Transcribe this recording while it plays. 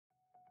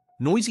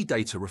Noisy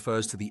data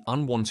refers to the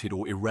unwanted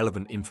or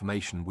irrelevant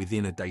information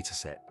within a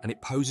dataset, and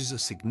it poses a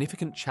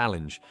significant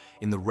challenge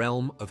in the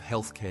realm of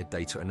healthcare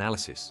data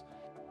analysis.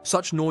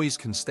 Such noise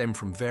can stem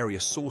from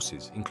various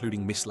sources,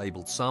 including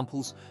mislabeled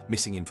samples,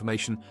 missing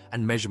information,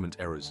 and measurement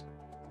errors.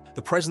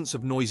 The presence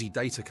of noisy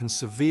data can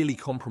severely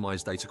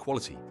compromise data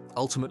quality,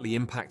 ultimately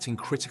impacting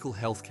critical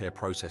healthcare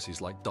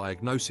processes like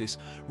diagnosis,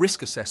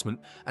 risk assessment,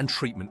 and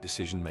treatment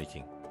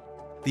decision-making.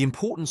 The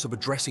importance of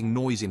addressing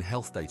noise in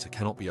health data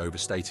cannot be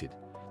overstated.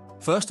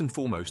 First and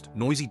foremost,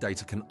 noisy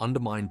data can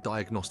undermine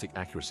diagnostic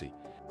accuracy.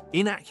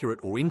 Inaccurate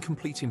or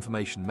incomplete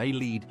information may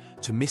lead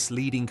to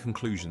misleading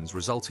conclusions,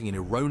 resulting in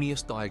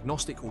erroneous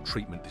diagnostic or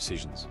treatment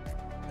decisions.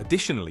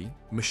 Additionally,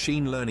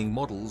 machine learning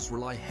models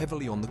rely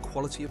heavily on the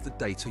quality of the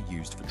data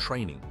used for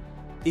training.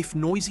 If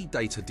noisy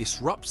data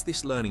disrupts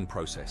this learning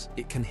process,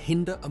 it can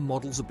hinder a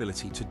model's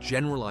ability to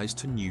generalize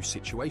to new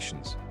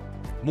situations.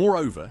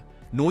 Moreover,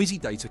 noisy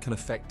data can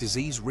affect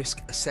disease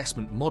risk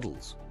assessment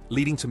models,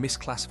 leading to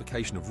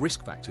misclassification of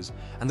risk factors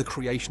and the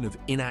creation of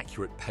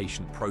inaccurate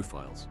patient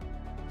profiles.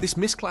 This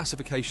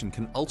misclassification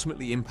can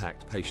ultimately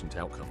impact patient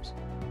outcomes.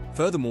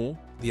 Furthermore,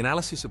 the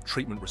analysis of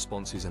treatment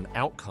responses and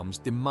outcomes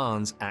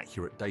demands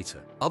accurate data.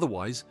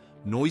 Otherwise,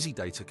 noisy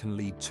data can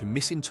lead to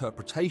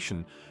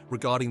misinterpretation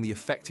regarding the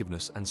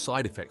effectiveness and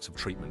side effects of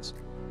treatments.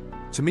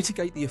 To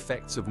mitigate the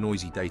effects of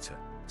noisy data,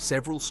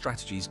 several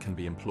strategies can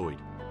be employed.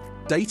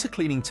 Data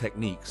cleaning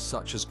techniques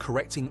such as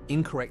correcting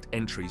incorrect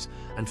entries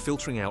and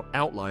filtering out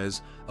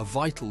outliers are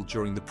vital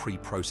during the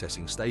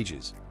pre-processing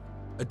stages.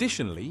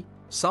 Additionally,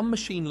 some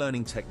machine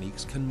learning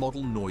techniques can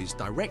model noise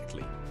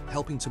directly,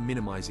 helping to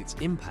minimize its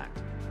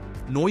impact.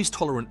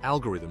 Noise-tolerant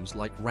algorithms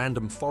like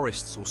random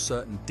forests or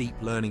certain deep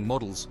learning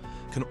models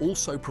can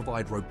also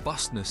provide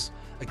robustness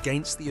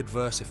against the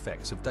adverse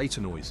effects of data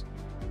noise.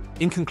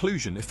 In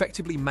conclusion,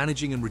 effectively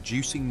managing and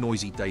reducing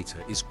noisy data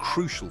is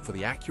crucial for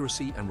the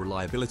accuracy and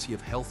reliability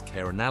of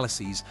healthcare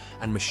analyses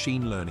and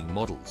machine learning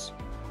models.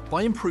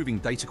 By improving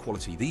data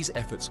quality, these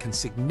efforts can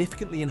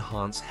significantly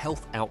enhance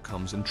health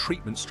outcomes and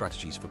treatment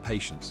strategies for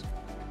patients.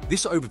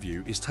 This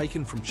overview is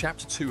taken from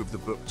Chapter 2 of the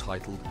book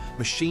titled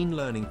Machine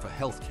Learning for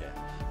Healthcare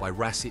by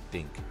Rasit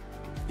Dinc.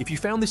 If you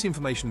found this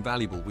information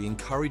valuable, we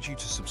encourage you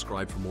to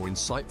subscribe for more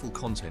insightful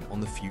content on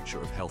the future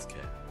of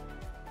healthcare.